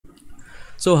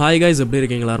So hi guys, எப்படி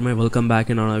இருக்கீங்க எல்லாரும்? வெல்கம் பேக்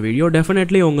இன் ஆன வீடியோ.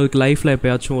 டெஃபினெட்லி உங்களுக்கு லைஃப்பில்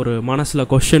எப்போயாச்சும் ஒரு மனசில்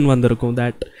கொஷின் வந்திருக்கும்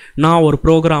தட் நான் ஒரு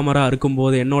ப்ரோக்ராமராக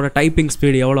இருக்கும்போது என்னோடய டைப்பிங்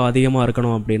ஸ்பீடு எவ்வளோ அதிகமாக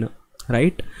இருக்கணும் அப்படின்னு,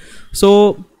 ரைட்? ஸோ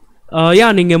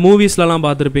நீங்கள் மூவிஸ்லலாம்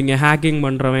பார்த்துருப்பீங்க, ஹேக்கிங்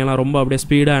பண்ணுறவங்கலாம் ரொம்ப அப்படியே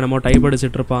ஸ்பீடாக என்னமோ டைப்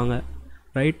அடிச்சிட்ருப்பாங்க,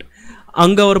 ரைட்?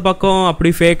 அங்கே ஒரு பக்கம்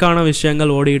அப்படி ஃபேக்கான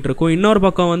விஷயங்கள் ஓடிட்டுருக்கும். இன்னொரு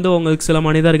பக்கம் வந்து உங்களுக்கு சில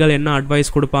மனிதர்கள் என்ன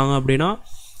அட்வைஸ் கொடுப்பாங்க அப்படின்னா,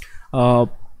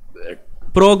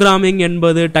 ப்ரோக்ராமிங்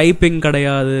என்பது டைப்பிங்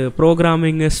கிடையாது,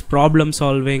 programming is problem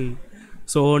solving.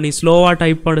 So நீ ஸ்லோவாக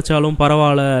டைப் படித்தாலும்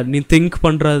பரவாயில்ல, நீ திங்க்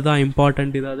பண்ணுறது தான்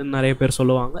இம்பார்ட்டண்ட், இது அதுன்னு நிறைய பேர்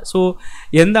சொல்லுவாங்க. ஸோ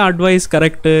எந்த அட்வைஸ்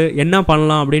கரெக்டு, என்ன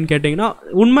பண்ணலாம் அப்படின்னு கேட்டிங்கன்னா,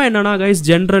 உண்மை என்னென்னா கைஸ்,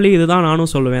 ஜென்ரலி இதுதான்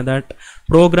நானும் சொல்லுவேன், தட்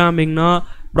ப்ரோக்ராமிங்னா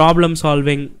ப்ராப்ளம்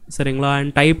சால்விங், சரிங்களா,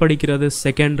 அண்ட் டைப் அடிக்கிறது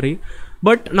செகண்டரி.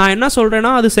 பட் நான் என்ன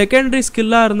சொல்கிறேன்னா, அது செகண்டரி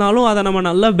ஸ்கில்லாக இருந்தாலும் அதை நம்ம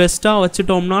நல்லா பெஸ்ட்டாக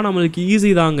வச்சுட்டோம்னா நம்மளுக்கு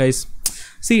ஈஸி தான் கைஸ்.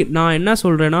 நான் என்ன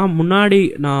சொல்கிறேன்னா, முன்னாடி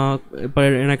நான் இப்போ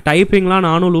எனக்கு டைப்பிங்லாம்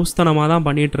நானும் லூஸ்தனமாக தான்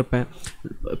பண்ணிகிட்ருப்பேன்.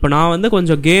 இப்போ நான் வந்து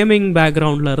கொஞ்சம் கேமிங்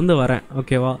பேக்ரவுண்டில் இருந்து வரேன்,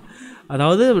 ஓகேவா?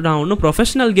 அதாவது நான் ஒன்றும்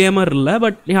ப்ரொஃபஷ்னல் கேமர் இல்லை,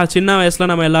 பட் சின்ன வயசில்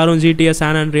நம்ம எல்லோரும் ஜிடிஎஸ்,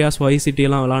 சான் ஆண்ட்ரியாஸ், ஒய்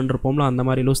சிட்டிலாம் விளாண்டுருப்போம்ல, அந்த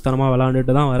மாதிரி லூஸ்தனமாக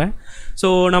விளாண்டுட்டு தான் வரேன். ஸோ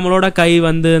நம்மளோட கை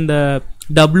வந்து இந்த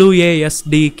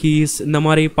WASD கீஸ் இந்த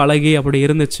மாதிரி பழகி அப்படி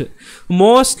இருந்துச்சு.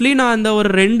 மோஸ்ட்லி நான் இந்த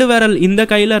ஒரு 2 விரல், இந்த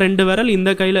கையில் 2 விரல்,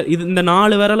 இந்த கையில் இந்த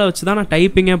 4 விரலை வச்சு தான் நான்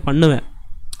டைப்பிங்கே பண்ணுவேன்,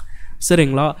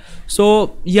 சரிங்களா? ஸோ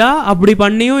அப்படி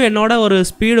பண்ணியும் என்னோட ஒரு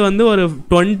ஸ்பீடு வந்து ஒரு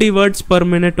 20 வேர்ட்ஸ் per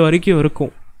minute வரைக்கும்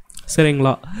இருக்கும்,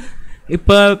 சரிங்களா?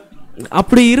 இப்போ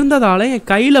அப்படி இருந்ததால் என்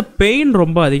கையில் பெயின்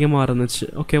ரொம்ப அதிகமாக இருந்துச்சு,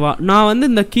 ஓகேவா? நான் வந்து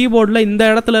இந்த கீபோர்டில் இந்த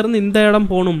இடத்துலேருந்து இந்த இடம்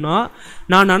போகணும்னா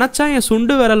நான் நினச்சா என்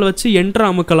சுண்டு விரல் வச்சு என்ட்ரு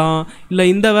அமுக்கலாம், இல்லை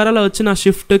இந்த விரலை வச்சு நான்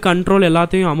ஷிஃப்ட்டு கண்ட்ரோல்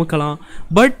எல்லாத்தையும் அமுக்கலாம்.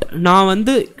 பட் நான்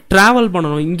வந்து ட்ராவல்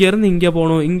பண்ணணும், இங்கேருந்து இங்கே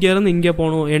போகணும், இங்கேருந்து இங்கே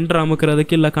போகணும், என்ட்ரு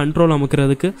அமுக்கிறதுக்கு இல்லை கண்ட்ரோல்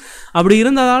அமுக்கிறதுக்கு. அப்படி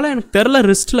இருந்ததால் எனக்கு தெரில,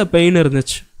 ரிஸ்ட்டில் பெயின்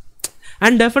இருந்துச்சு.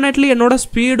 அண்ட் டெஃபினெட்லி என்னோடய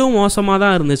ஸ்பீடும் மோசமாக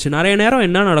தான் இருந்துச்சு. நிறைய நேரம்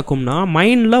என்ன நடக்கும்னா,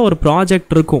 மைண்டில் ஒரு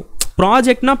ப்ராஜெக்ட் இருக்கும்,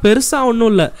 ப்ராஜெக்ட்னா பெருசாக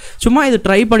ஒன்றும் இல்லை, சும்மா இது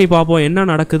ட்ரை பண்ணி பார்ப்போம் என்ன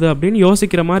நடக்குது அப்படின்னு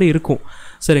யோசிக்கிற மாதிரி இருக்கும்,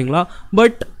 சரிங்களா?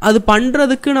 பட் அது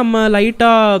பண்ணுறதுக்கு நம்ம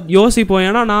லைட்டாக யோசிப்போம்,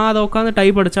 ஏன்னா நான் அதை உட்காந்து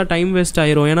டைப் அடித்தா டைம் வேஸ்ட்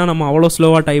ஆயிரும், ஏன்னா நம்ம அவ்வளோ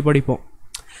ஸ்லோவாக டைப் அடிப்போம்.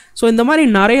 ஸோ இந்த மாதிரி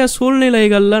நிறைய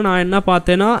சூழ்நிலைகளில் நான் என்ன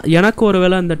பார்த்தேன்னா, எனக்கு ஒரு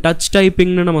வேளை அந்த டச்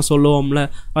டைப்பிங்னு நம்ம சொல்லுவோம்ல,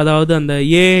 அதாவது அந்த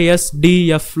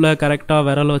ASDFல கரெக்டாக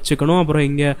விரல் வச்சுக்கணும், அப்புறம்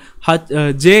இங்கே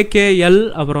JKL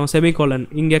அப்புறம் செமிகோலன்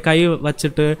இங்கே கை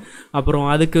வச்சுட்டு, அப்புறம்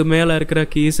அதுக்கு மேலே இருக்கிற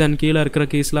கீஸ் அண்ட் கீழே இருக்கிற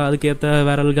கீஸில் அதுக்கேற்ற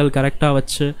விரல்கள் கரெக்டாக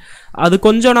வச்சு, அது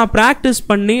கொஞ்சம் நான் ப்ராக்டிஸ்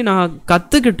பண்ணி நான்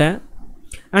கற்றுக்கிட்டேன்.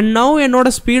 அண்ட் நவ்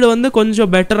என்னோடய ஸ்பீடு வந்து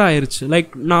கொஞ்சம் பெட்டர் ஆயிடுச்சு.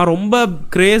 லைக் நான் ரொம்ப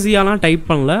க்ரேஸியாலாம் டைப்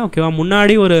பண்ணல, ஓகேவா?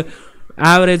 முன்னாடி ஒரு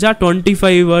ஆவரேஜாக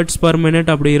 25 வேர்ட்ஸ் per minute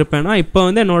அப்படி இருப்பேன்னா, இப்போ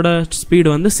வந்து என்னோடய ஸ்பீடு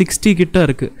வந்து 60 கிட்ட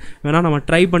இருக்குது. வேணால் நம்ம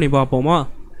ட்ரை பண்ணி பார்ப்போமா?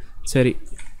 சரி,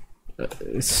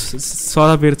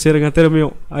 சோதா பிரிச்சிருங்க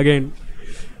திரும்பியும் அகெயின்.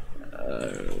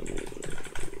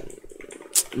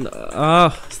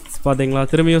 பார்த்தீங்களா,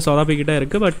 திரும்பியும் சொதாப்பிக்கிட்டே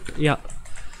இருக்குது. But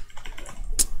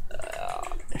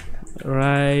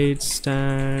right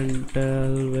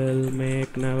ஸ்டாண்டல் will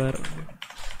make never,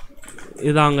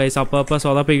 இதாங்க கைஸ், அப்பப்போ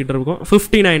சொதப்பிக்கிட்டு இருக்கும்.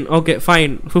 59, ஓகே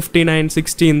ஃபைன், 59,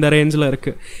 60 இந்த ரேஞ்சில்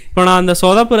இருக்குது. இப்போ நான் அந்த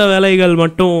சொதப்புற வேலைகள்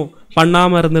மட்டும்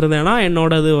பண்ணாமல் இருந்திருந்தேன்னா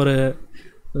என்னோடது ஒரு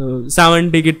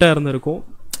 70 கிட்ட இருந்திருக்கும்.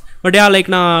 பட்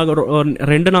லைக் நான்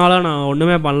 2 நாளாக நான்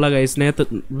ஒன்றுமே பண்ணல கைஸ். நேற்று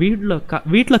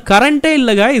வீட்டில் கரண்ட்டே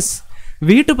இல்லை கைஸ்.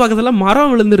 வீட்டு பக்கத்தில்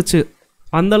மரம் விழுந்துருச்சு,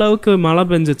 அந்தளவுக்கு மழை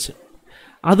பெஞ்சிச்சு.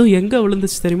 அதுவும் எங்கே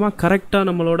விழுந்துச்சு தெரியுமா? கரெக்டாக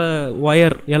நம்மளோட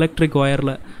ஒயர், எலக்ட்ரிக்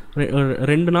ஒயரில்.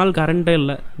 2 நாள் கரண்ட்டே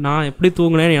இல்லை. நான் எப்படி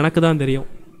தூங்கினேன்னு எனக்கு தான் தெரியும்,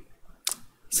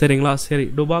 சரிங்களா? சரி,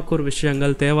 டுபாக்கூர்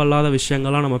விஷயங்கள், தேவையில்லாத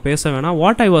விஷயங்கள்லாம் நம்ம பேச வேணாம்.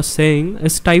 What I was saying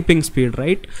is typing speed,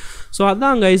 right? So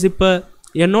அதான் கைஸ், இப்போ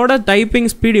என்னோட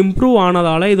டைப்பிங் ஸ்பீட் இம்ப்ரூவ்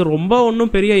ஆனதால் இது ரொம்ப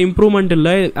ஒன்றும் பெரிய இம்ப்ரூவ்மெண்ட்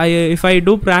இல்லை. If I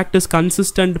two practice,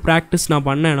 consistent practice நான்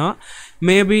பண்ணேன்னா,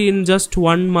 maybe in just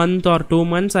 1 month or 2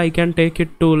 months I can take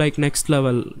it to like next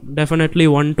level. Definitely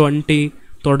 120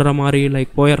 தொடர மாதிரி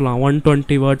லைக் போயிடலாம்,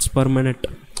 120 வேர்ட்ஸ் per minute.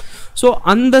 ஸோ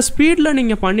அந்த ஸ்பீடில்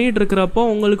நீங்கள் பண்ணிகிட்டு இருக்கிறப்போ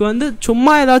உங்களுக்கு வந்து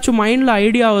சும்மா ஏதாச்சும் மைண்டில்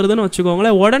ஐடியா வருதுன்னு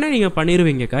வச்சுக்கோங்களேன், உடனே நீங்கள்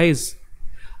பண்ணிடுவீங்க கைஸ்.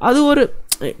 அது ஒரு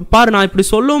பாரு, நான் இப்படி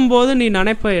சொல்லும்போது நீ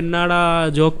நினைப்ப என்னடா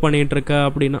ஜோக் பண்ணிகிட்ருக்க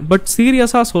அப்படின்னா, பட்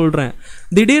சீரியஸாக சொல்கிறேன்.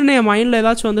 திடீர்னு என் மைண்டில்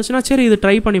ஏதாச்சும் வந்துச்சுன்னா, சரி இது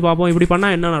ட்ரை பண்ணி பார்ப்போம், இப்படி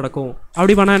பண்ணால் என்ன நடக்கும்,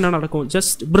 அப்படி பண்ணால் என்ன நடக்கும்,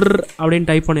 ஜஸ்ட் பிர் அப்படின்னு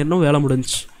டைப் பண்ணிடணும், வேலை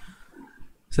முடிஞ்சு,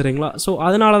 சரிங்களா? ஸோ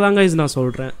அதனால தாங்க இது நான்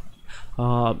சொல்கிறேன்.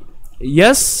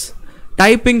 S,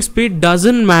 typing speed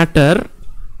doesn't matter,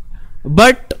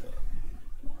 but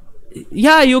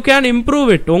you can improve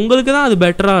it. உங்களுக்கு தான் அது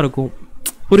பெட்டராக இருக்கும்,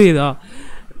 புரியுதா?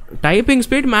 டைப்பிங்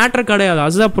ஸ்பீட் மேட்டர் கிடையாது.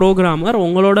 அஸ் அ ப்ரோக்ராமர்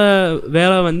உங்களோட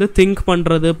வேலை வந்து திங்க்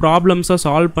பண்ணுறது, ப்ராப்ளம்ஸை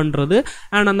சால்வ் பண்ணுறது,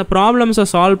 அண்ட் அந்த ப்ராப்ளம்ஸை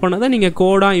சால்வ் பண்ணதை நீங்கள்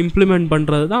கோடாக இம்ப்ளிமெண்ட்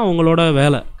பண்ணுறது தான் உங்களோட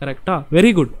வேலை. கரெக்டாக?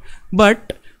 Very good. பட்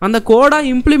அந்த கோடாக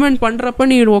இம்ப்ளிமெண்ட் பண்ணுறப்ப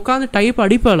நீ உட்காந்து டைப்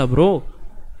அடிப்பல ப்ரோ.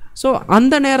 ஸோ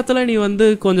அந்த நேரத்தில் நீ வந்து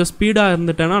கொஞ்சம் ஸ்பீடாக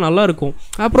இருந்துட்டேன்னா நல்லாயிருக்கும்.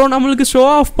 அப்புறம் நம்மளுக்கு ஷோ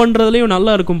ஆஃப் பண்ணுறதுலையும்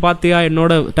நல்லா இருக்கும். பார்த்தியா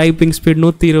என்னோட டைப்பிங் ஸ்பீட்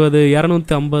 120,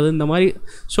 250 இந்த மாதிரி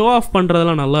ஷோ ஆஃப்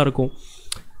பண்ணுறதுலாம் நல்லாயிருக்கும்.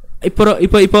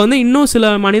 இப்போ வந்து இன்னும் சில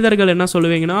மனிதர்கள் என்ன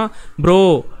சொல்லுவீங்கன்னா, ப்ரோ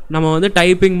நம்ம வந்து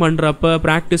டைப்பிங் பண்ணுறப்ப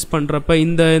ப்ராக்டிஸ் பண்ணுறப்ப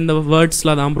இந்த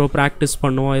வேர்ட்ஸில் தான் ப்ரோ ப்ராக்டிஸ்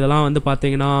பண்ணுவோம். இதெல்லாம் வந்து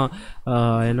பார்த்தீங்கன்னா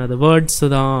என்னது வேர்ட்ஸு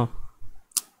தான்.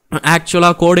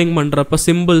 ஆக்சுவலாக கோடிங் பண்ணுறப்ப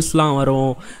சிம்பிள்ஸ்லாம்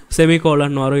வரும்,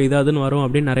 செமிகோலன் வரும், இதுன்னு வரும்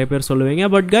அப்படின்னு நிறைய பேர் சொல்லுவீங்க.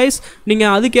 பட் கைஸ்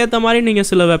நீங்கள் அதுக்கேற்ற மாதிரி நீங்கள்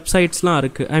சில வெப்சைட்ஸ்லாம்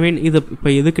இருக்குது. ஐ மீன் இப்போ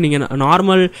இதுக்கு நீங்கள்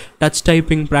நார்மல் டச்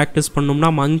டைப்பிங் ப்ராக்டிஸ்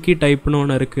பண்ணோம்னா மங்கி டைப்னு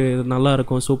ஒன்று இருக்குது. இது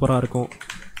நல்லாயிருக்கும், சூப்பராக இருக்கும்.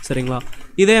 சரிங்களா?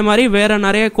 இதே மாதிரி வேறு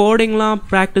நிறைய கோடிங்லாம்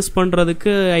ப்ராக்டிஸ்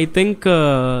பண்ணுறதுக்கு ஐ திங்க்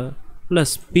இல்லை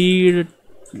ஸ்பீட்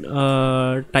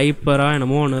டைப்பராக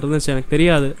என்னமோ ஒன்று இருந்துச்சு, எனக்கு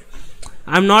தெரியாது.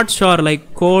 I am not sure. Like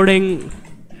coding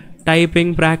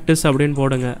typing practice அப்படின்னு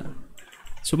போடுங்க,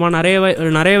 சும்மா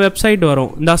நிறைய வெப்சைட்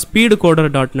வரும். இந்த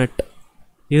speedcoder.net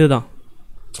இதுதான்.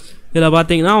 இதில்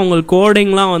பார்த்தீங்கன்னா உங்களுக்கு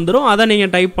கோடிங்லாம் வந்துடும், அதை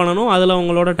நீங்கள் டைப் பண்ணணும். அதில்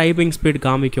உங்களோட டைப்பிங் ஸ்பீட்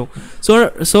காமிக்கும்.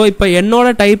 ஸோ இப்போ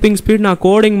என்னோடய டைப்பிங் ஸ்பீட் நான்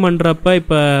கோடிங் பண்ணுறப்ப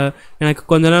இப்போ எனக்கு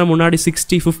கொஞ்ச நேரம் முன்னாடி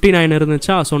 59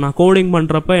 இருந்துச்சா. ஸோ நான் கோடிங்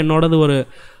பண்ணுறப்ப என்னோடது ஒரு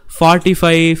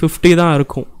 45-50 தான்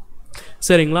இருக்கும்.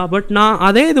 சரிங்களா? பட் நான்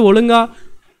அதே இது ஒழுங்காக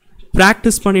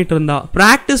ப்ராக்டிஸ் பண்ணிகிட்டு இருந்தா,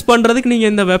 ப்ராக்டிஸ் பண்ணுறதுக்கு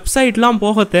நீங்கள் இந்த வெப்சைட்லாம்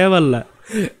போக தேவையில்ல.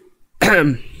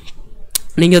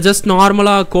 நீங்கள் ஜஸ்ட்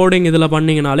நார்மலாக கோடிங் இதில்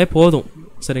பண்ணிங்கனாலே போதும்.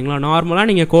 சரிங்களா? நார்மலாக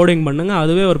நீங்கள் கோடிங் பண்ணுங்கள்,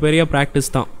 அதுவே ஒரு பெரிய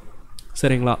ப்ராக்டிஸ் தான்.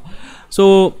 சரிங்களா? So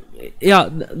yeah,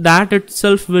 that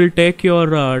itself will take your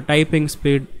typing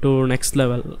speed to next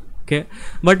level. Okay.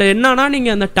 But என்னன்னா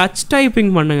நீங்கள் அந்த டச்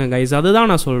டைப்பிங் பண்ணுங்க கைஸ், அதுதான்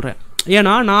நான் சொல்கிறேன்.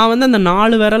 ஏன்னா நான் வந்து அந்த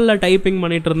 4 விரலில் டைப்பிங்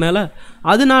பண்ணிகிட்டு இருந்தேன்ல,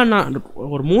 அது நான்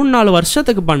ஒரு 3-4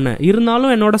 வருஷத்துக்கு பண்ணேன்.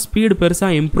 இருந்தாலும் என்னோடய ஸ்பீடு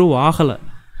பெருசாக இம்ப்ரூவ் ஆகலை.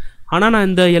 ஆனால் நான்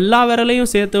இந்த எல்லா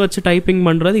விரலையும் சேர்த்து வச்சு டைப்பிங்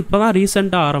பண்ணுறது இப்போ தான்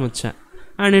ரீசெண்டாக ஆரம்பித்தேன்.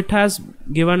 And it has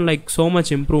given like so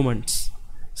much improvements.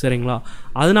 சரிங்களா?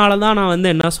 அதனால தான் நான் வந்து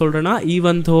என்ன சொல்கிறேன்னா,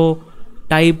 even though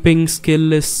typing skill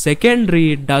is secondary,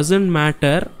 doesn't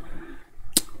matter.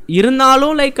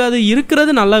 இருந்தாலும் லைக் அது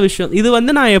இருக்கிறது நல்ல விஷயம். இது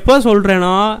வந்து நான் எப்போ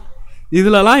சொல்கிறேன்னா,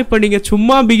 இதிலலாம் இப்போ நீங்கள்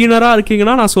சும்மா பிகினராக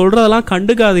இருக்கீங்கன்னா நான் சொல்கிறதெல்லாம்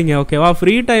கண்டுக்காதீங்க. ஓகேவா?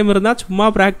 ஃப்ரீ டைம் இருந்தால் சும்மா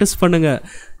ப்ராக்டிஸ் பண்ணுங்கள்.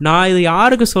 நான் இது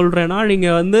யாருக்கு சொல்கிறேன்னா,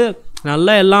 நீங்கள் வந்து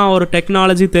நல்லா எல்லாம் ஒரு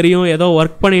டெக்னாலஜி தெரியும், ஏதோ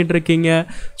ஒர்க் பண்ணிகிட்டு இருக்கீங்க,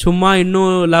 சும்மா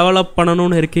இன்னும் லெவலப்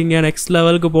பண்ணணும்னு இருக்கீங்க, நெக்ஸ்ட்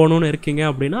லெவலுக்கு போகணுன்னு இருக்கீங்க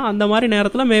அப்படின்னா அந்த மாதிரி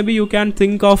நேரத்தில் maybe you can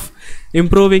think of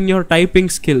improving your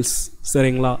typing skills.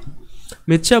 சரிங்களா?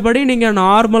 மிச்சபடி நீங்கள்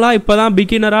நார்மலாக இப்போ தான்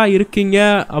பிகினராக இருக்கீங்க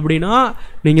அப்படின்னா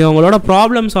நீங்கள் உங்களோட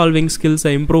ப்ராப்ளம் சால்விங்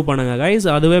ஸ்கில்ஸை இம்ப்ரூவ் பண்ணுங்கள் கைஸ்,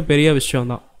 அதுவே பெரிய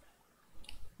விஷயம்தான்.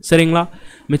 சரிங்களா?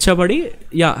 மிச்சபடி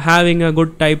யா, having a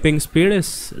good typing speed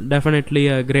is definitely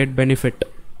a great benefit.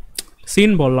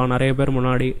 Scene போடலாம் நிறைய பேர்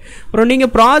முன்னாடி. அப்புறம்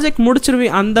நீங்கள் ப்ராஜெக்ட்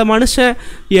முடிச்சிருவீங்க, அந்த மனுஷன்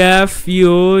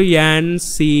FUNCTION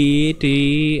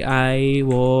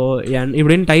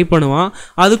இப்படின்னு டைப் பண்ணுவான்,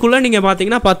 அதுக்குள்ளே நீங்கள்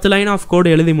பார்த்தீங்கன்னா 10 லைன் ஆஃப்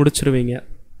கோடு எழுதி முடிச்சிருவீங்க.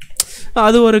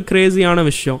 அது ஒரு கிரேசியான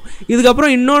விஷயம்.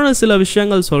 இதுக்கப்புறம் இன்னொன்று சில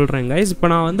விஷயங்கள் சொல்கிறேன் கைஸ். இப்போ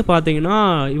நான் வந்து பார்த்தீங்கன்னா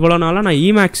இவ்வளோ நாளாக நான்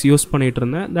இமேக்ஸ் யூஸ் பண்ணிகிட்டு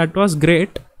இருந்தேன், தட் வாஸ்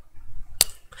கிரேட்.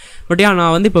 பட்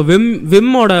நான் வந்து இப்போ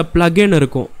விம்மோட ப்ளக்இன்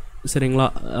இருக்கும். சரிங்களா?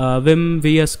 விம்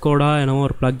VS கோடா என்னவோ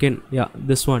ஒரு plug in, yeah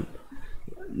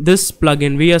this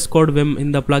plug in VS code Vim,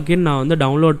 இந்த ப்ளக்இன் நான் வந்து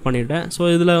டவுன்லோட் பண்ணிட்டேன். ஸோ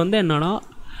இதில் வந்து என்னன்னா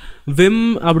விம்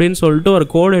அப்படின்னு சொல்லிட்டு ஒரு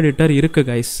கோட் எடிட்டர் இருக்குது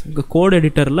கைஸ். கோட்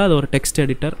எடிட்டரில் அது ஒரு டெக்ஸ்ட்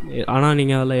எடிட்டர், ஆனால்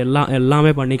நீங்கள் அதில்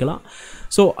எல்லாமே பண்ணிக்கலாம்.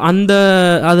 ஸோ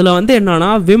அதில் வந்து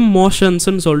என்னன்னா விம்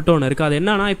மோஷன்ஸ்ன்னு சொல்லிட்டு ஒன்று இருக்குது. அது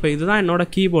என்னன்னா இப்போ இதுதான் என்னோட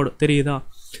கீபோர்டு தெரியுதா?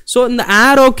 ஸோ இந்த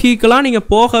ஆரோ கீக்கெலாம் நீங்கள்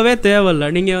போகவே தேவையில்லை.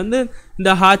 நீங்கள் வந்து இந்த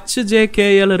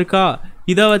HJKL இருக்கா,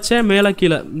 இதை வச்சே மேலே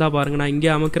கீழே இந்த பாருங்கள், நான் இங்கே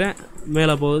அமுக்கிறேன்,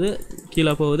 மேலே போகுது,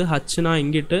 கீழே போகுது, ஹச்னா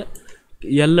இங்கிட்டு,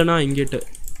 எல்லுனா இங்கிட்டு.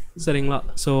 சரிங்களா?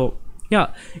 ஸோ யா,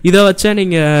 இதை வச்சே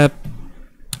நீங்கள்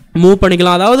மூவ்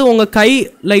பண்ணிக்கலாம். அதாவது உங்கள் கை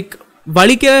லைக்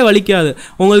வலிக்கவே வலிக்காது.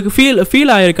 உங்களுக்கு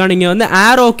ஃபீல் ஆகிருக்கா? நீங்கள் வந்து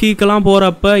ஆரோ கீக்கெல்லாம்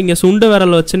போகிறப்ப இங்கே சுண்டு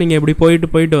விரல் வச்சு நீங்கள் இப்படி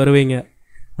போயிட்டு வருவீங்க,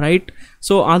 ரைட்?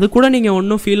 ஸோ அது கூட நீங்கள்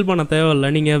ஒன்றும் ஃபீல் பண்ண தேவையில்லை.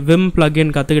 நீங்கள் விம்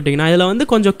ப்ளக்இன் கற்றுக்கிட்டிங்கன்னா இதில் வந்து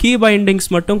கொஞ்சம் கீ பைண்டிங்ஸ்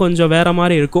மட்டும் கொஞ்சம் வேறு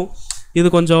மாதிரி இருக்கும்.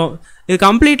 இது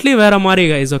கம்ப்ளீட்லி வேறு மாதிரி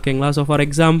கைஸ். ஓகேங்களா? ஸோ ஃபார்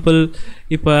எக்ஸாம்பிள்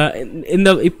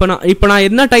இப்போ நான்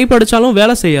என்ன டைப் அடித்தாலும்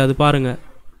வேலை செய்யாது பாருங்கள்.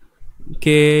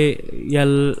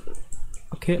 KL,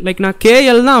 ஓகே, லைக் நான்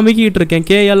KL தான் அமுக்கிட்டு இருக்கேன்.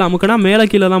 KL அமுக்கினா மேலே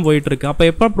கீழே தான் போயிட்டுருக்கு. அப்போ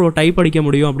எப்போ டைப் அடிக்க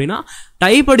முடியும் அப்படின்னா,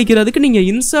 டைப் அடிக்கிறதுக்கு நீங்கள்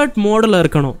இன்சர்ட் மோடில்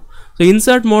இருக்கணும். ஸோ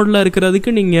இன்சர்ட் மோடில்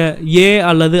இருக்கிறதுக்கு நீங்கள் A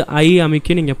அல்லது I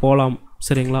அமைக்கி நீங்கள் போகலாம்.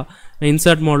 சரிங்களா?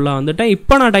 இன்சர்ட் மோடில் வந்துட்டேன்.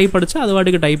 இப்போ நான் டைப் அடித்தா அது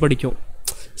வாட்டுக்கு டைப் அடிக்கும்.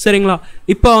 சரிங்களா?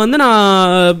 இப்போ வந்து நான்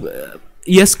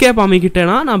எஸ்கேப்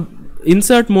அமைக்கிட்டேன்னா நான்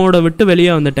இன்சர்ட் மோடை விட்டு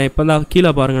வெளியே வந்துட்டேன். இப்போ தான்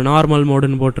கீழே பாருங்கள் நார்மல்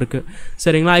மோடுன்னு போட்டிருக்கு.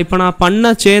 சரிங்களா? இப்போ நான்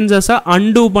பண்ண சேஞ்சஸை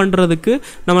அன்டூ பண்ணுறதுக்கு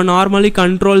நம்ம நார்மலி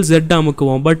கண்ட்ரோல் Z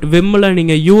அமுக்குவோம். பட் விம்மில்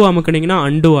நீங்கள் U அமுக்குனிங்கன்னா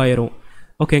அன்டூ ஆயிரும்.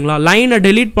 ஓகேங்களா? லைனை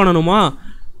டெலீட் பண்ணணுமா?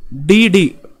 டிடி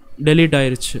டெலீட்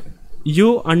ஆயிடுச்சு, U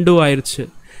அன்டூ ஆயிடுச்சு.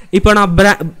 இப்போ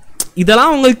நான்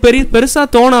இதெல்லாம் உங்களுக்கு பெருசாக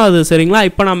தோணாது. சரிங்களா?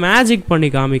 இப்போ நான் மேஜிக் பண்ணி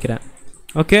காமிக்கிறேன்.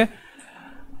 ஓகே,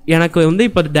 எனக்கு வந்து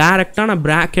இப்போ டேரெக்டாக நான்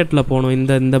ப்ராக்கெட்டில் போகணும்.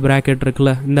 இந்த ப்ராக்கெட்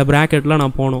இருக்குல்ல, இந்த ப்ராக்கெட்டில்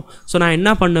நான் போகணும். ஸோ நான் என்ன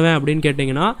பண்ணுவேன் அப்படின்னு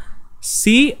கேட்டிங்கன்னா,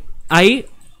 CI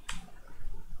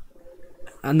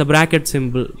அந்த ப்ராக்கெட்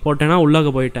சிம்பிள் போட்டேன்னா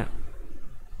உள்ளே போயிட்டேன்.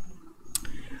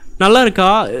 நல்லா இருக்கா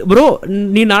ப்ரோ?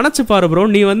 நீ நினச்சி பாரு ப்ரோ,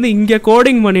 நீ வந்து இங்கே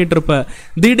கோடிங் பண்ணிட்டு இருப்ப,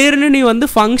 திடீர்னு நீ வந்து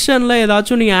ஃபங்க்ஷனில்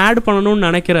ஏதாச்சும் நீ ஆட் பண்ணணும்னு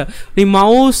நினைக்கிற, நீ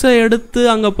மவுஸை எடுத்து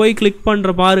அங்கே போய் கிளிக்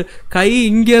பண்ணுற பாரு, கை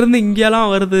இங்கேருந்து இங்கெல்லாம்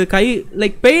வருது, கை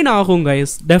லைக் பெயின் ஆகும்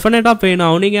கைஸ், டெஃபினட்டாக பெயின்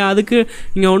ஆகும். நீங்கள் அதுக்கு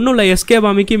நீங்கள் ஒன்றும் இல்லை, எஸ்கேப்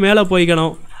அமைக்கி மேலே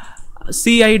போய்க்கணும்,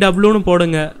 CIWன்னு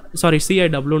போடுங்க. சாரி,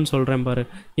 CIWன்னு சொல்கிறேன் பாரு,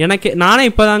 நானே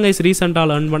இப்போ தான் கைஸ்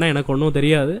ரீசெண்டாக லேர்ன் பண்ணேன், எனக்கு ஒன்றும்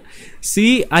தெரியாது.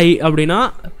 CI அப்படின்னா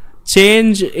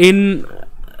சேஞ்ச் இன்,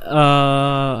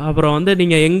 அப்புறம் வந்து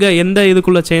நீங்கள் எந்த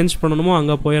இதுக்குள்ளே சேஞ்ச் பண்ணணுமோ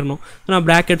அங்கே போயிடணும். நான்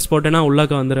ப்ராக்கெட்ஸ் போட்டேன்னா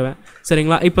உள்ளக்க வந்துடுவேன்.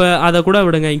 சரிங்களா? இப்போ அதை கூட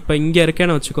விடுங்க, இப்போ இங்கே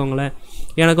இருக்கேன்னு வச்சுக்கோங்களேன்,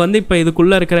 எனக்கு வந்து இப்போ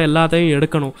இதுக்குள்ளே இருக்கிற எல்லாத்தையும்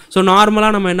எடுக்கணும். ஸோ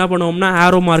நார்மலாக நம்ம என்ன பண்ணுவோம்னா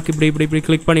ஆரோ மார்க் இப்படி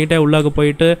கிளிக் பண்ணிகிட்டே உள்ளக்க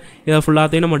போயிட்டு இதை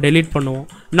ஃபுல்லாத்தையும் நம்ம டெலீட் பண்ணுவோம்.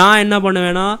 நான் என்ன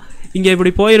பண்ணுவேன்னா இங்கே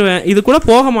இப்படி போயிடுவேன், இது கூட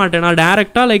போக மாட்டேன், நான்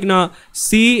டேரெக்டாக லைக் நான்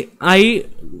CI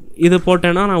இது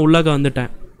போட்டேன்னா நான் உள்ளக்க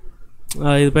வந்துட்டேன்.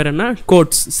 இது பேர் என்ன,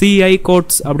 கோட்ஸ், CI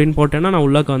கோட்ஸ் அப்படின்னு போட்டேன்னா நான்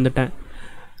உள்ளக்க வந்துட்டேன்.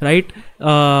 ரைட்?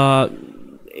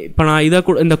 இப்போ நான்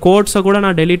இந்த கோட்ஸை கூட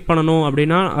நான் டெலீட் பண்ணணும்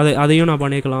அப்படின்னா அதையும் நான்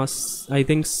பண்ணிக்கலாம். ஐ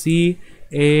திங்க்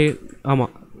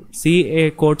CA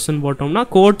கோட்ஸ்ன்னு போட்டோம்னா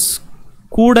கோட்ஸ்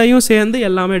கூடையும் சேர்ந்து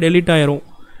எல்லாமே டெலீட் ஆயிரும்.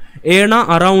 ஏன்னா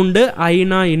அரவுண்டு,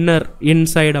 ஐனா இன்னர்,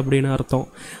 இன்சைட் அப்படின்னு அர்த்தம்.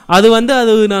 அது வந்து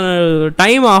அது நான்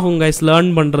டைம் ஆகும் கைஸ்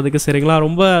லேர்ன் பண்ணுறதுக்கு. சரிங்களா?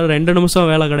 ரொம்ப 2 நிமிஷம்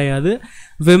வேலை கிடையாது.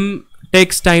 Vim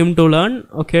takes time to learn.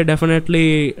 Okay, definitely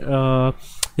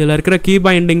இதில் இருக்கிற கீ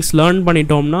பைண்டிங்ஸ் லேர்ன்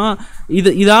பண்ணிட்டோம்னா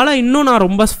இதால் இன்னும் நான்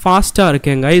ரொம்ப ஃபாஸ்ட்டாக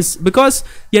இருக்கேன் கைஸ். பிகாஸ்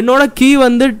என்னோட கீ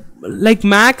வந்து லைக்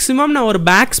மேக்ஸிமம் நான் ஒரு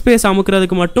பேக் ஸ்பேஸ்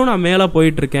அமுக்கிறதுக்கு மட்டும் நான் மேலே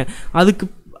போயிட்டுருக்கேன்.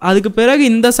 அதுக்கு பிறகு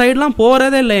இந்த சைடெலாம்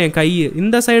போகிறதே இல்லை, என் கை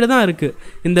இந்த சைடு தான் இருக்குது.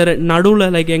 இந்த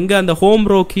நடுவில் லைக் எங்கே அந்த ஹோம்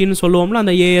ரோ கீன்னு சொல்லுவோம்ல,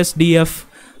 அந்த ASDF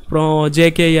அப்புறம்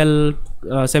JKL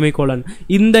செமிகோலன்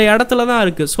இந்த இடத்துல தான்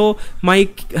இருக்குது. So my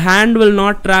hand will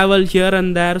not travel here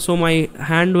and there. So my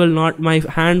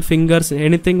hand fingers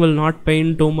anything will not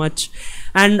pain too much.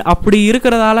 And அப்படி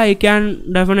இருக்கிறதால I can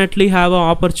definitely have a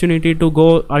opportunity to go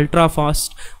ultra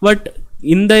fast. But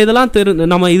இந்த இதெல்லாம்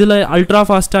நம்ம இதில் ultra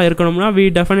ஃபாஸ்ட்டாக இருக்கணும்னா we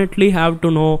definitely have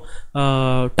to know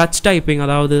touch typing,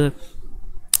 அதாவது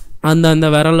அந்த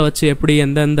விரலை வச்சு எப்படி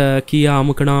எந்தெந்த கீயை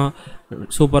அமுக்குனா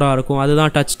சூப்பராக இருக்கும்,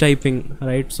 அதுதான் டச் டைப்பிங்.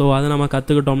 ரைட்? ஸோ அதை நம்ம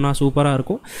கற்றுக்கிட்டோம்னா சூப்பராக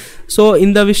இருக்கும். ஸோ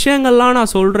இந்த விஷயங்கள்லாம்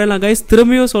நான் சொல்கிறேன் கைஸ்,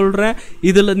 திரும்பியும் சொல்கிறேன்,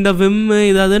 இதில் இந்த விம்மு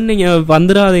இதுன்னு நீங்கள்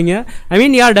வந்துடாதீங்க. ஐ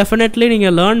மீன் டெஃபினெட்லி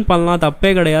நீங்கள் லேர்ன் பண்ணலாம்,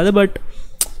 தப்பே கிடையாது. பட்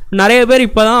நிறைய பேர்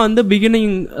இப்போ தான் வந்து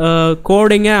பிகினிங்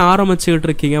கோடிங்கை ஆரம்பிச்சுக்கிட்டு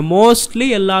இருக்கீங்க. மோஸ்ட்லி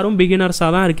எல்லோரும்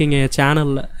பிகினர்ஸாக தான் இருக்கீங்க என்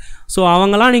சேனலில். ஸோ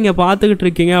அவங்களாம் நீங்கள் பார்த்துக்கிட்டு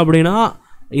இருக்கீங்க அப்படின்னா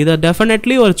இதை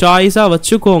டெஃபினெட்லி ஒரு சாய்ஸாக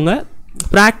வச்சுக்கோங்க.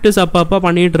 ப்ராக்டிஸ் அப்பப்போ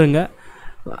பண்ணிகிட்ருங்க.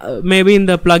 மேபி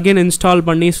இந்த ப்ளக்இன் இன்ஸ்டால்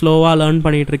பண்ணி ஸ்லோவாக லேர்ன்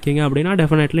பண்ணிகிட்ருக்கீங்க அப்படின்னா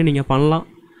டெஃபினெட்லி நீங்கள் பண்ணலாம்.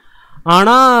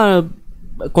 ஆனால்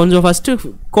கொஞ்சம் ஃபஸ்ட்டு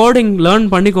கோடிங் லேர்ன்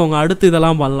பண்ணிக்கோங்க, அடுத்து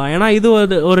இதெல்லாம் பண்ணலாம். ஏன்னா இது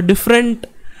ஒரு டிஃப்ரெண்ட்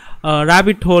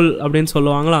ரேபிட் ஹோல் அப்படின்னு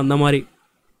சொல்லுவாங்களா, அந்த மாதிரி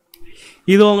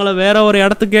இது உங்களை வேற ஒரு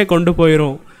இடத்துக்கே கொண்டு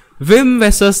போயிடும். விம்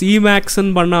வெர்சஸ்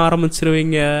இமேக்ஸ்ன்னு பண்ண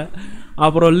ஆரம்பிச்சிருவீங்க,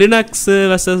 அப்புறம் லினக்ஸு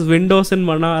வெர்சஸ் விண்டோஸ்ன்னு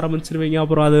பண்ண ஆரம்பிச்சிருவீங்க,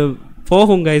 அப்புறம் அது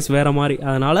போகும் கைஸ் வேறு மாதிரி.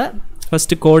 அதனால்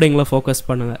ஃபஸ்ட்டு கோடிங்கில் ஃபோக்கஸ்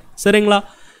பண்ணுங்கள். சரிங்களா?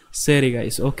 சரி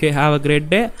guys, okay, have a great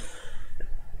day.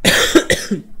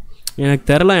 எனக்கு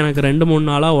தெரில, எனக்கு 2-3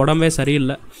 நாளாக உடம்பே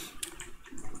சரியில்லை.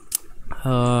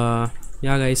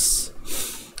 யா guys,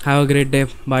 have a great day.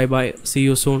 Bye bye, see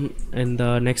you soon in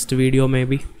the next video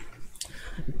maybe.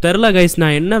 தெரில கைஸ்,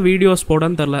 நான் என்ன வீடியோஸ்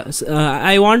போடன்னு தெரில.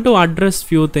 I want to address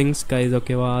few things guys,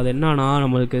 ஓகேவா? அது என்னன்னா,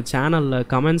 நம்மளுக்கு சேனலில்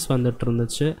கமெண்ட்ஸ் வந்துட்டு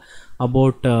இருந்துச்சு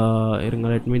அபவுட், இருங்க,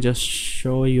 let me just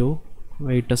show you,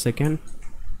 wait a second.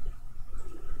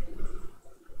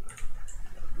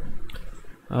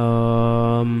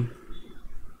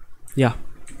 Yeah,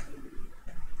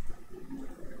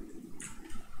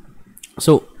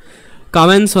 so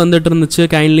comments வந்துட்டு இருந்துச்சு,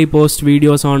 kindly post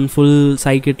videos on full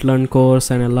scikit-learn course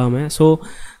and எல்லாமே. ஸோ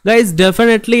கைஸ்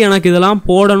டெஃபினெட்லி எனக்கு இதெல்லாம்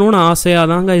போடணும்னு ஆசையாக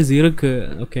தான் கைஸ் இருக்குது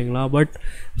ஓகேங்களா. பட்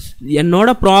என்னோட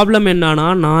ப்ராப்ளம் என்னன்னா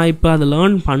நான் இப்போ அதை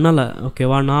லேர்ன் பண்ணலை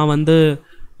ஓகேவா. நான் வந்து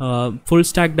ஃபுல்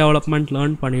ஸ்டாக் டெவலப்மெண்ட்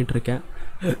லேர்ன் பண்ணிகிட்ருக்கேன்.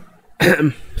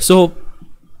 ஸோ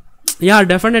யா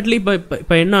டெஃபினெட்லி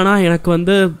இப்போ என்னன்னா எனக்கு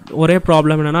வந்து ஒரே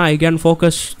ப்ராப்ளம் என்னென்னா I can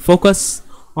focus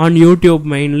on YouTube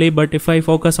mainly, but if I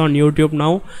focus on YouTube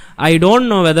now, I don't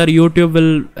know whether YouTube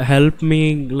will help me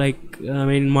like I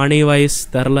mean money wise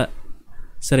தரல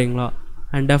சரிங்களா.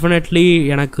 And definitely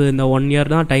எனக்கு இந்த 1 year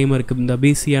தான் டைம் இருக்குது. இந்த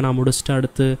PCA நான் முடிச்சுட்டு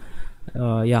அடுத்து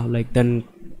yeah like then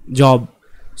job.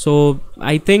 So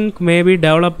I think maybe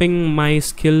developing my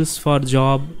skills for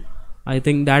job, I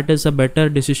think that is a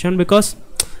better decision. Because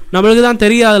நம்மளுக்கு தான்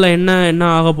தெரியும் அதில் என்ன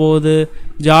ஆக போகுது,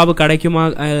 ஜாப் கிடைக்குமா,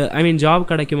 ஐ மீன் ஜாப்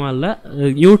கிடைக்குமா இல்லை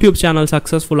யூடியூப் சேனல்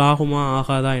சக்ஸஸ்ஃபுல் ஆகுமா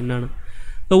ஆகாதா என்னன்னு.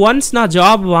 ஸோ ஒன்ஸ் நான்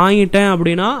ஜாப் வாங்கிட்டேன்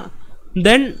அப்படின்னா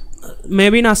தென்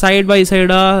மேபி நான் சைட் பை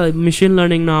சைடாக மிஷின்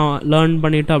லேர்னிங் நான் லேர்ன்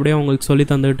பண்ணிவிட்டு அப்படியே உங்களுக்கு சொல்லி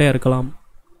தந்துக்கிட்டே இருக்கலாம்.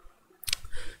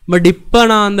 பட் இப்போ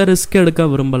நான் அந்த ரிஸ்க்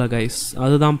எடுக்க விரும்பலை கைஸ்,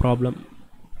 அதுதான் ப்ராப்ளம்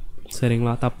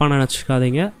சரிங்களா. தப்பாக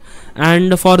நினச்சிக்காதீங்க.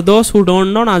 And for those who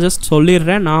don't know நான் ஜஸ்ட்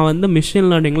சொல்லிடுறேன், நான் வந்து மிஷின்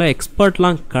லேர்னிங்கில்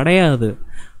எக்ஸ்பர்ட்லாம் கிடையாது.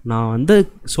 நான் வந்து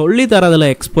சொல்லி தரதில்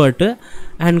எக்ஸ்பர்ட்டு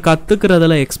அண்ட்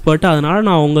கற்றுக்கிறதுல எக்ஸ்பர்ட்டு. அதனால்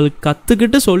நான் உங்களுக்கு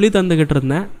கற்றுக்கிட்டு சொல்லி தந்துக்கிட்டு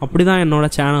இருந்தேன். அப்படி தான்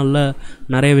என்னோடய சேனலில்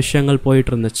நிறைய விஷயங்கள்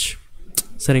போயிட்டு இருந்துச்சு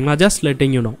சரிங்களா. Just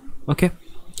letting you know. Okay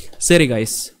சரி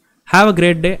guys, have a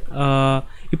great day.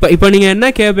 இப்போ நீங்கள் என்ன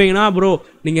கேட்பீங்கன்னா ப்ரோ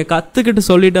நீங்கள் கற்றுக்கிட்டு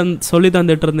சொல்லி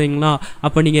தந்துட்டு இருந்தீங்களா,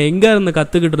 அப்போ நீங்கள் எங்கே இருந்து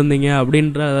கற்றுக்கிட்டு இருந்தீங்க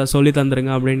அப்படின்ற சொல்லி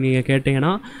தந்துருங்க அப்படின்னு நீங்கள்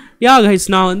கேட்டிங்கன்னா, யா கைஸ்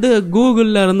நான் வந்து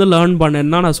கூகுளில் இருந்து லேர்ன்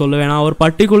பண்ணேன்னு தான் நான் சொல்லுவேன். நான் ஒரு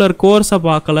பர்டிகுலர் கோர்ஸை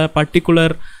பார்க்கல,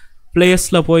 பர்டிகுலர்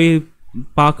பிளேஸில் போய்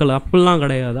பார்க்கல, அப்படிலாம்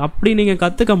கிடையாது. அப்படி நீங்கள்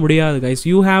கற்றுக்க முடியாது guys.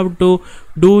 You have to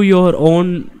two your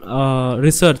own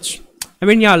research. I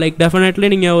mean yeah like definitely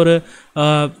நீங்கள் ஒரு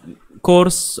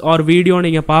கோர்ஸ் ஆர் வீடியோ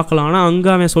நீங்கள் பார்க்கலாம், ஆனால் அங்கே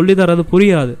அவன் சொல்லி தரது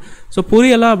புரியாது. ஸோ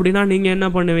புரியலை அப்படின்னா நீங்கள் என்ன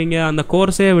பண்ணுவீங்க, அந்த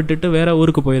கோர்ஸே விட்டுட்டு வேறு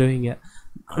ஊருக்கு போயிடுவீங்க.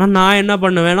 ஆனால் நான் என்ன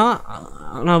பண்ணுவேன்னா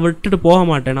நான் விட்டுட்டு போக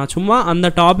மாட்டேன். நான் சும்மா அந்த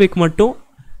டாபிக் மட்டும்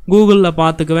கூகுளில்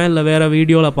பார்த்துக்குவேன், இல்லை வேறு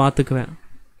வீடியோவில் பார்த்துக்குவேன்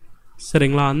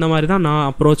சரிங்களா. அந்த மாதிரி தான் நான்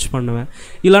அப்ரோச் பண்ணுவேன்.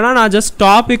 இல்லைனா நான் ஜஸ்ட்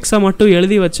டாபிக்ஸை மட்டும்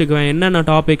எழுதி வச்சுக்குவேன், என்னென்ன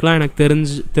டாபிக்லாம் எனக்கு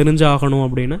தெரிஞ்சாகணும்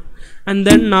அப்படின்னு. அண்ட்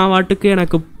தென் நான் வாட்டுக்கு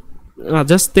எனக்கு நான்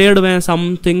ஜஸ்ட் தேடுவேன். சம்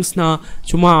திங்ஸ் நான்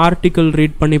சும்மா ஆர்டிக்கிள்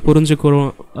ரீட் பண்ணி புரிஞ்சுக்கிறோம்,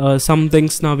 சம்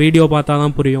திங்ஸ் நான் வீடியோ பார்த்தா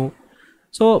தான் புரியும்.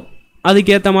 ஸோ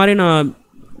அதுக்கேற்ற மாதிரி நான்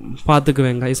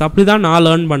பார்த்துக்குவேன் கைஸ். அப்படி தான் நான்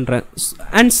லேர்ன் பண்ணுறேன்.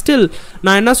 அண்ட் ஸ்டில்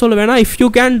நான் என்ன சொல்லுவேன்னா, if you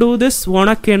can do this,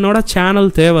 உனக்கு என்னோடய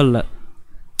சேனல் தேவையில்லை,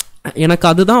 எனக்கு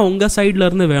அதுதான் உங்கள்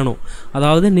சைட்லேருந்து வேணும்.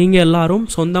 அதாவது நீங்கள் எல்லோரும்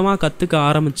சொந்தமாக கற்றுக்க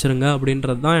ஆரம்பிச்சிருங்க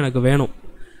அப்படின்றது தான் எனக்கு வேணும்.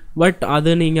 பட்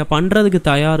அது நீங்கள் பண்ணுறதுக்கு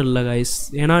தயார் இல்லை கைஸ்.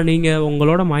 ஏன்னா நீங்கள்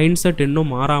உங்களோட மைண்ட் செட்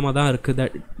இன்னும் மாறாமல் தான் இருக்குது.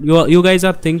 That you guys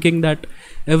are thinking that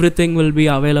every thing will be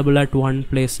available at one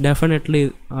place. Definitely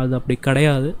அது அப்படி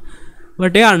கிடையாது.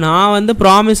 பட் நான் வந்து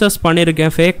ப்ராமிசஸ்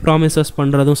பண்ணியிருக்கேன், ஃபேக் ப்ராமிசஸ்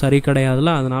பண்ணுறதும் சரி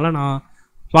கிடையாதுல்ல. அதனால் நான்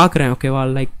பார்க்குறேன் ஓகேவா.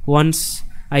 Like once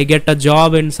I get a job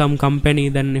in some company,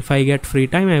 then if I get free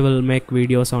time I will make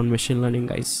videos on machine learning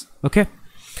guys. Okay,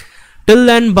 till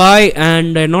then bye.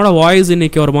 And என்னோட voice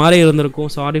இன்னைக்கு ஒரு மாதிரி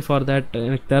இருந்திருக்கும், சாரி ஃபார் தட்.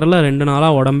 எனக்கு தெரில, 2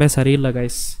 நாளாக உடம்பே சரியில்லை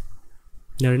கைஸ்.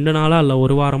 2 நாளாக இல்லை,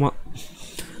 ஒரு வாரமாக.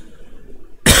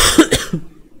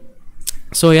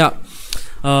 So yeah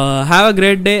have a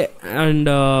great day. And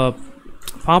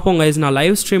பார்ப்போம் கைஸ், நான்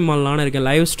லைவ் ஸ்ட்ரீம் பண்ணலான்னு இருக்கேன்.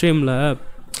 லைவ் ஸ்ட்ரீமில்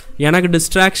எனக்கு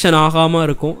டிஸ்ட்ராக்ஷன் ஆகாமல்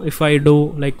இருக்கும். If I two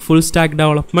like full stock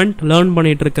development learn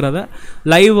பண்ணிகிட்டு இருக்கிறத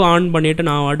லைவ் ஆன் பண்ணிவிட்டு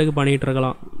நான் வாட்டுக்கு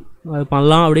பண்ணிகிட்ருக்கலாம். அது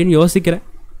பண்ணலாம் அப்படின்னு யோசிக்கிறேன்.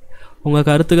 உங்கள்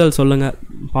கருத்துக்கள் சொல்லுங்கள்,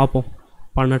 பார்ப்போம்,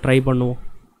 பண்ண ட்ரை பண்ணுவோம்.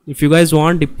 இஃப் யூ கைஸ்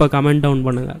வாண்ட் இப்போ கமெண்ட் டவுன்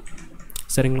பண்ணுங்கள்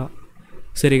சரிங்களா.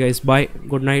 சரி கைஸ், பாய்,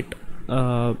 குட் நைட்.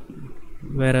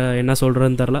 வேறு என்ன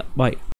சொல்கிறதுன்னு தெரில, பாய்.